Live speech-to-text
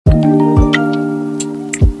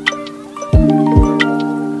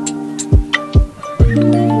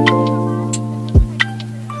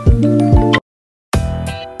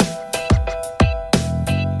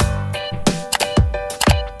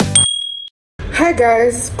Hi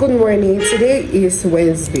guys, good morning. Today is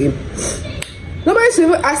Wednesday. Nobody should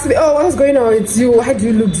even ask me, oh, what's going on with you? How do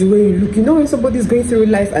you look the way you look? You know when somebody's going through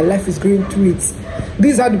life and life is going through it,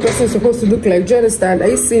 this is how the person is supposed to look like. Do you understand? Are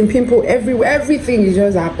you seeing pimple everywhere? Everything is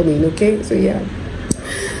just happening, okay? So yeah.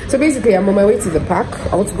 So basically, I'm on my way to the park.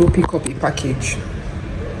 I want to go pick up a package.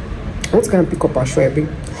 I want to go and pick up asoebi.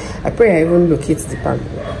 I pray I even locate the park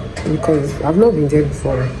because I've not been there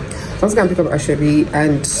before. So I want to go and pick up asoebi,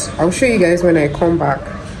 and I'll show you guys when I come back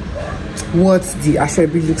what the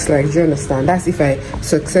asoebi looks like. Do you understand? That's if I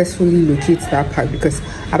successfully locate that park, because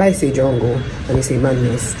Aba is a jungle and it's a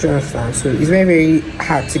madness. Do you understand? So it's very, very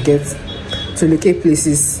hard to get to locate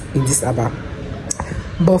places in this Aba.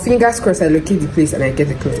 But fingers crossed I locate the place and I get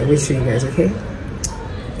the clothes. I will show you guys, okay?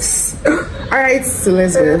 Alright, so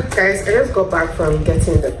let's go. Guys, I just got back from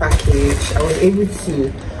getting the package. I was able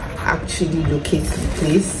to actually locate the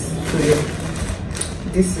place. So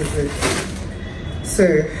this is it.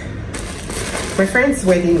 So my friend's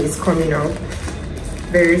wedding is coming up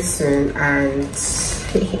very soon, and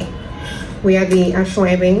we are the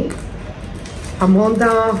asoebi. I'm on the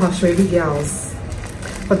asoebi girls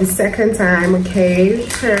for the second time, okay?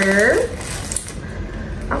 Sure.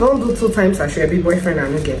 I don't do 2 times asoebi boyfriend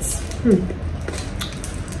and no gets.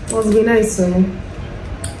 Must be nice, so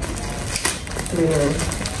yeah.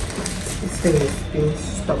 This thing is being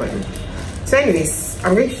stubborn. So anyways,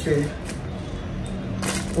 I'm going to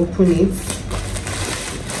open it.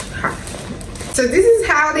 So this is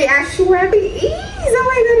how the asoebi is. Oh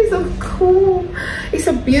my god, it's so cool. It's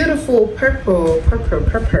a beautiful purple. I've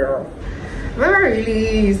never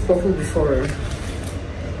really used purple before.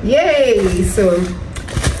 Yay! So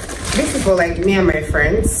this is for like me and my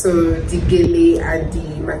friends. So the gele and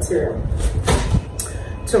the material.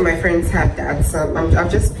 So my friends had that. So I've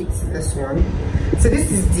just picked this one. So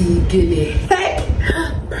this is the gele.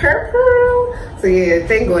 Purple. So yeah,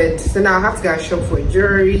 thank god. So now I have to go and shop for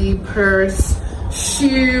jewelry, purse,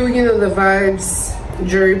 shoe, you know the vibes.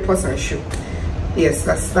 Jewelry, purse and shoe. Yes,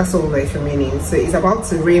 that's all like remaining. So it's about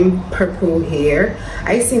to rain purple here.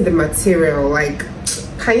 I see the material, like,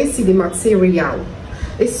 can you see the material?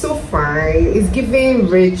 It's so fine. It's giving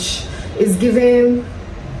rich. It's giving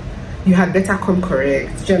you had better come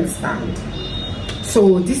correct. Do you understand?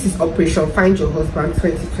 So this is Operation Find Your Husband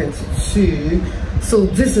 2022. So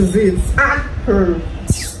this is it.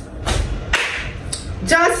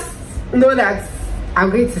 Just know that I'm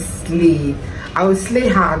going to slay. I will slay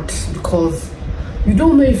hard, because you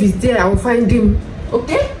don't know if he's there. I will find him.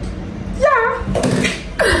 Okay? Yeah.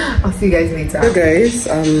 I'll see you guys later. Hey guys,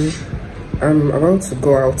 I'm about to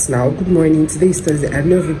go out now. Good morning. Today is Thursday. I'm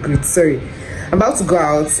not very good. Sorry. I'm about to go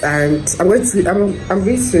out, and I'm going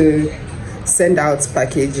to send out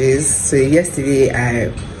packages. So yesterday I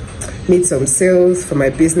made some sales for my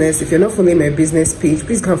business. If you're not following my business page,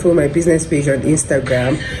 please come follow my business page on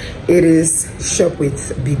Instagram. It is Shop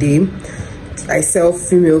with Bide. I sell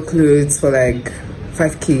female clothes for like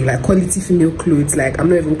 5k, like quality female clothes. Like, I'm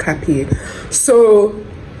not even capping. So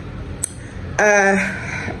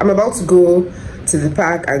I'm about to go to the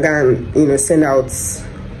park and then, you know, send out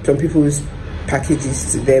some people's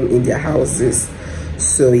packages to them in their houses.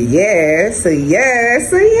 So yeah, I'm excited.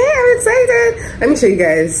 Let me show you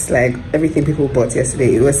guys like everything people bought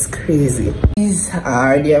yesterday. It was crazy. These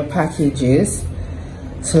are their packages.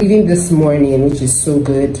 So even this morning, which is so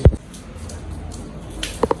good.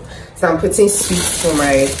 So I'm putting sweets for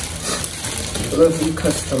my lovely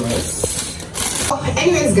customers.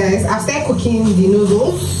 Anyways guys, I've started cooking the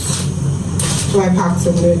noodles. So I packed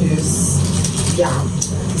some noodles. Yeah.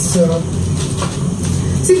 So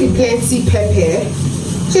see the plenty pepper.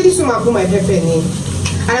 So this one I put my pepper in.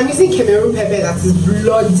 And I'm using Cameroon pepper that is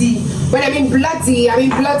bloody. When I mean bloody, I mean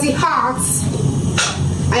bloody hot.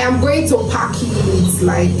 I am going to pack it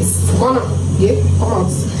like it's gonna come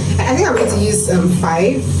out. I think I'm going to use 5. I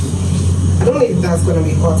don't know if that's gonna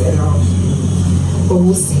be hot enough, but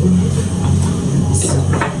we'll see. So,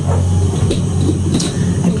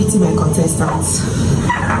 I pity my contestants.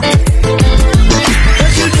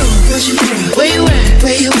 Where you at?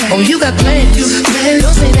 Oh, you got plans.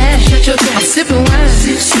 Don't say that. Shut your trap. I'm sipping wine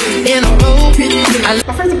in a robe.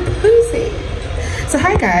 My friends are pussy. So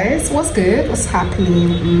hi guys, what's good? What's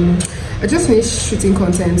happening? I just finished shooting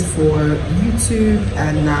content for YouTube,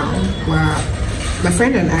 and now my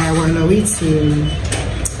friend and I were on our way to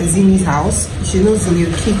Zini's house. She knows Zini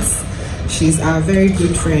Kids. She's a very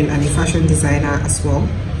good friend and a fashion designer as well.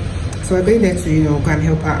 So we're going there to, you know, go and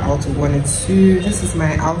help her out with 1 or 2. This is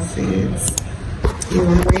my outfit. You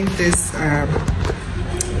know, I'm wearing this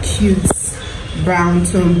cute brown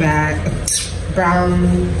tone bag, brown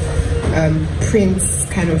print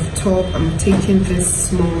kind of top. I'm taking this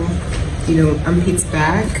small, you know, armpit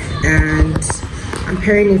bag, and I'm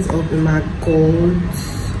pairing it up with my gold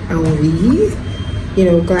and weave, you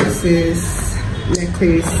know, glasses,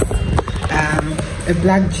 necklace, a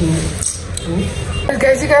black jean.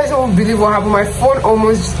 Guys, you guys won't believe what happened. My phone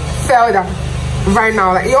almost fell down right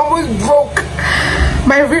now. Like, it almost broke.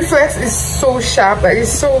 My reflex is so sharp, like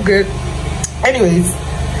it's so good. Anyways,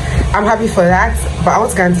 I'm happy for that, but I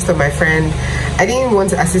want to go and disturb my friend. I didn't want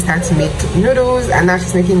to assist her to make noodles, and now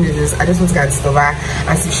she's making noodles. I just want to go and disturb her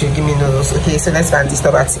and see if she'll give me noodles. Okay, so let's go and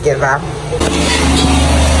disturb her together.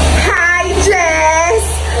 Hi Jess,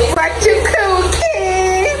 what you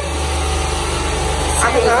cooking?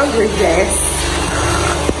 I'm hungry, Jess.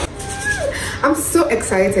 I'm so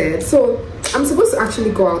excited. So I'm supposed to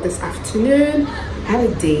actually go out this afternoon. I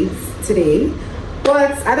have a date today,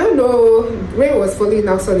 but I don't know, rain was falling,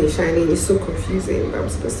 now sun is shining. It's so confusing, but I'm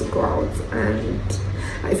supposed to go out, and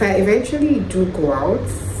if I eventually do go out,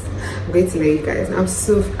 I'm going to let you guys. I'm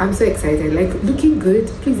so excited. Like, looking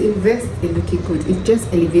good, please invest in looking good. It just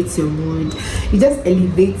elevates your mood. It just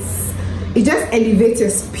elevates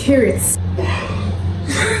your spirits.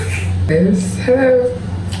 Hello,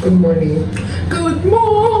 good morning. Good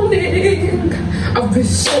morning. I've been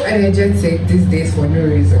so energetic these days for no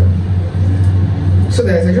reason. So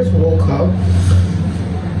guys, I just woke up.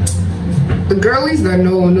 The girlies that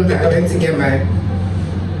know that I went to get my,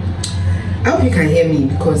 I hope you can hear me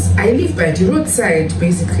because I live by the roadside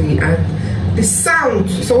basically, and the sound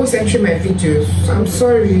is always entering my videos. So I'm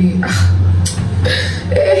sorry.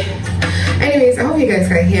 Anyways, I hope you guys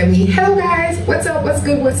can hear me. Hello guys, what's up, what's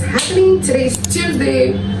good, what's happening? Today is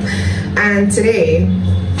Tuesday, and today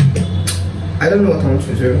I don't know what I want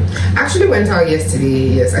to do. I actually went out yesterday.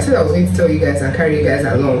 Yes, I said I was going to tell you guys and carry you guys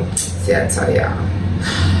along. See, I tell ya,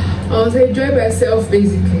 I was enjoying myself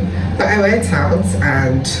basically. But I went out,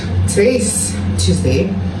 and today is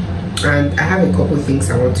Tuesday, and I have a couple of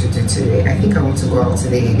things I want to do today. I think I want to go out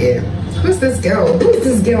today again. Who's this girl? Who is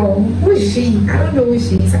this girl? Who is she? I don't know who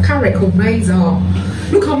she is. I can't recognize her.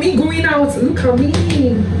 Look at me going out. Look at me.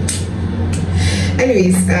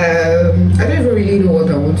 Anyways, I don't even really know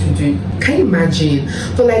what I want to do. Can you imagine?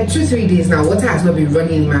 For like 2-3 days now, water has not been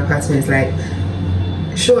running in my apartment. Like,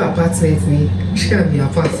 show apartment me. She can't be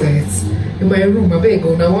apartment. In my room, I beg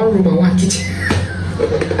go now, one room and one kitchen.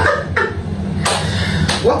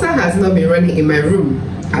 Water has not been running in my room.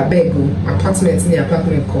 I beg go. Apartment in the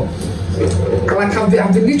apartment call. Like, I've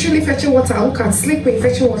been literally fetching water. I look at sleeping,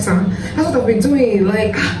 fetching water. That's what I've been doing.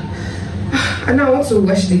 Like, and now I want to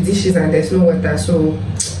wash the dishes and there's no water, so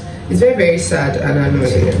it's very, very sad and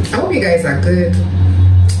annoying. I hope you guys are good.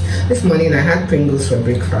 This morning I had Pringles for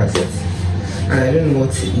breakfast and I don't know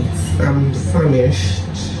what to eat. I'm famished,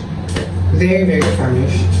 very, very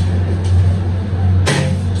famished.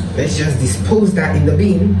 Let's just dispose that in the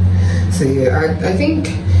bin. So yeah, I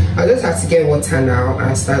think I'll just have to get water now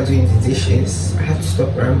and start doing the dishes. I have to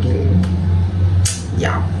stop rambling.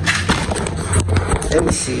 Yeah. Let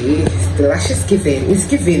me see. The lashes giving. It's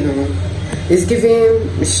giving. It's giving.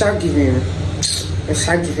 It's sharp giving. It's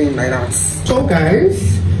sharp giving like that. So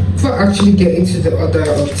guys, before I actually get into the order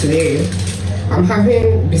of today, I'm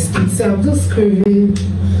having biscuits. So I'm just craving.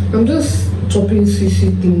 I'm just chopping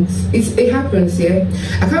sweet things. It happens, yeah.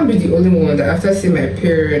 I can't be the only one that after seeing my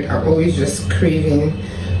period, I'm always just craving.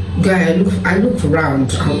 Guy, I look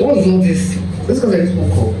round. What's all this? This because I just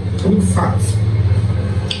woke up. I look fat.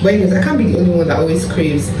 But anyways, I can't be the only one that always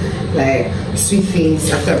craves like sweet things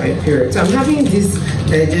after my period. So I'm having this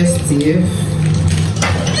digestive.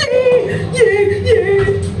 Yeah.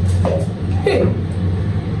 Hey.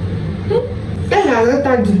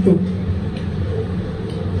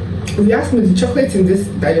 If you ask me, the chocolate in this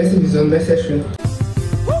digestive is unnecessary.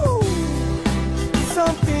 Woo!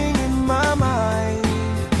 Something in my mind.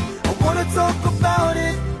 I wanna talk about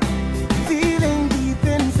it. Feeling deep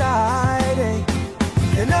inside.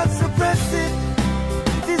 Cannot suppress it.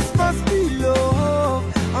 This must be love.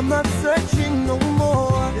 I'm not searching no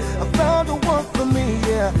more. I found the one for me,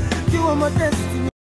 yeah. You are my destiny.